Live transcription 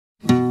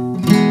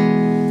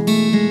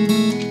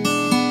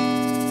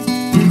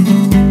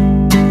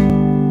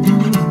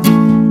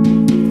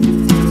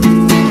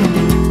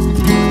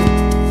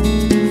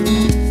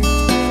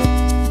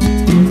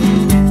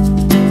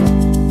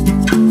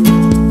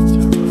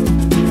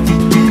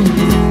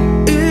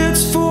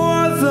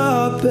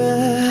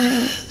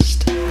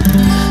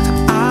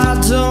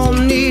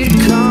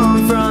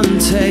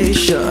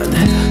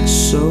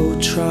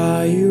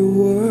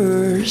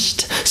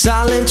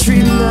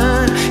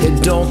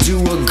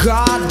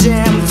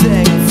goddamn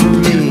thing for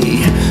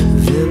me.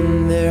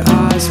 Then their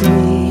eyes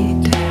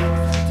meet.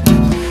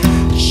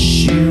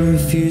 She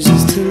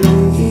refuses to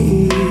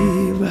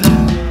leave.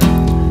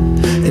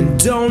 And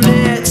don't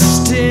it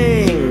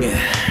sting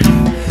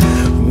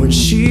when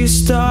she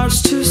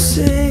starts to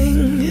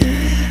sing?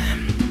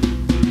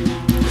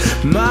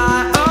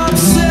 My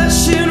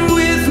obsession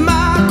with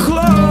my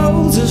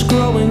clothes is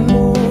growing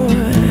more.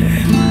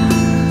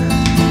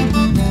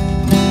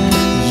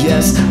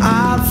 Yes,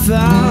 I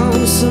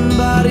found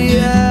somebody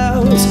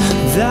else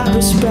that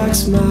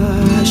respects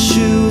my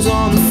shoes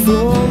on the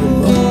floor.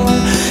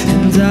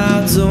 And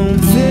I don't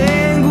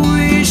think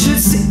we should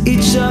see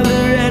each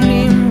other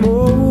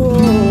anymore.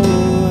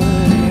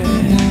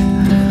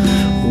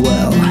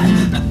 Well,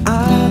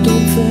 I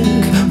don't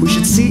think we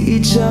should see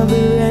each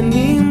other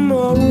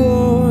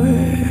anymore.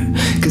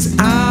 'Cause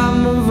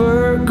I'm a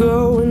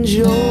Virgo and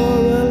you're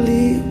a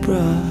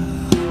Libra.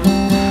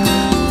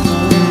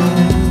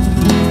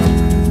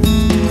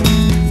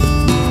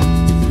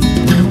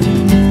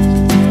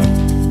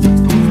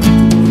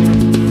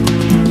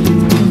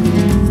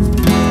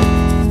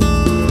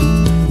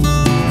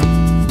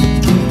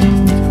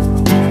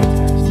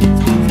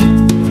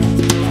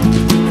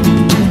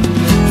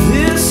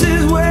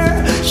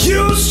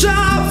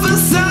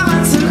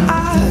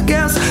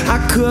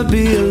 Could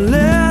be a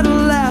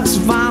little less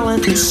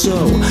violent, and so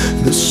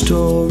the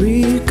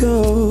story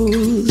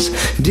goes.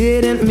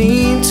 Didn't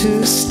mean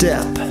to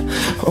step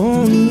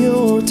on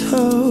your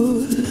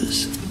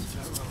toes.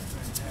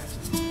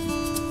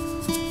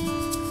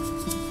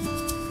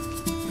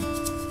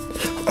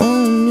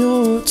 On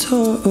your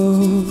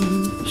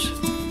toes.